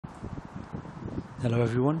Hello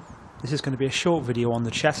everyone, this is going to be a short video on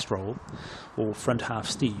the chest roll, or front half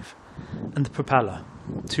Steve, and the propeller,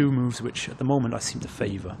 two moves which at the moment I seem to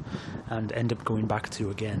favour and end up going back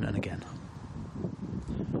to again and again.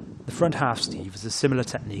 The front half Steve is a similar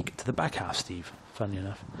technique to the back half Steve, funnily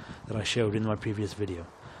enough, that I showed in my previous video.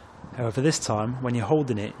 However, this time, when you're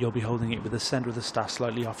holding it, you'll be holding it with the centre of the staff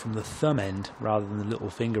slightly off from the thumb end rather than the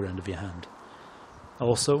little finger end of your hand.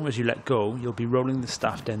 Also, as you let go, you'll be rolling the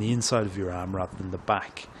staff down the inside of your arm rather than the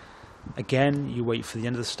back. Again, you wait for the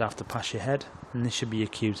end of the staff to pass your head, and this should be your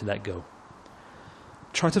cue to let go.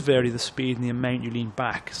 Try to vary the speed and the amount you lean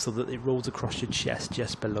back so that it rolls across your chest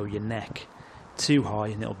just below your neck. Too high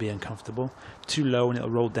and it'll be uncomfortable, too low and it'll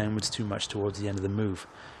roll downwards too much towards the end of the move.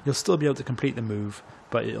 You'll still be able to complete the move,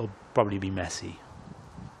 but it'll probably be messy.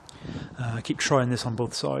 Keep trying this on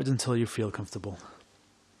both sides until you feel comfortable.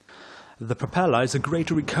 The propeller is a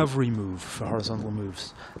great recovery move for horizontal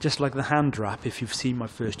moves, just like the hand wrap, if you've seen my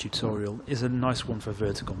first tutorial, is a nice one for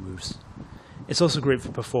vertical moves. It's also great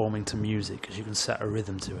for performing to music, as you can set a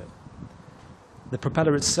rhythm to it. The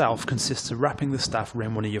propeller itself consists of wrapping the staff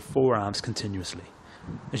around one of your forearms continuously.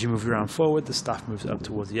 As you move your arm forward, the staff moves up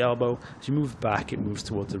towards the elbow. As you move back, it moves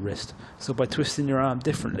towards the wrist. So by twisting your arm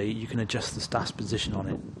differently, you can adjust the staff's position on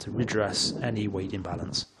it to redress any weight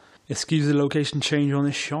imbalance. Excuse the location change on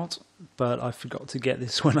this shot, but I forgot to get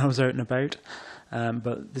this when I was out and about.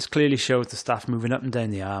 But this clearly shows the staff moving up and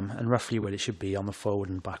down the arm and roughly where it should be on the forward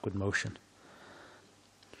and backward motion.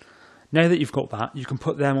 Now that you've got that, you can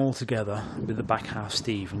put them all together with the back half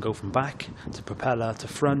Steve and go from back to propeller to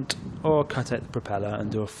front, or cut out the propeller and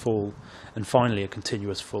do a full, and finally a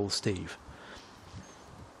continuous full Steve.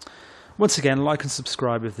 Once again, like and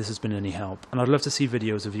subscribe if this has been any help, and I'd love to see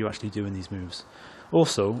videos of you actually doing these moves.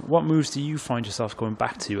 Also, what moves do you find yourself going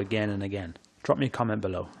back to again and again? Drop me a comment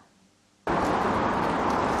below.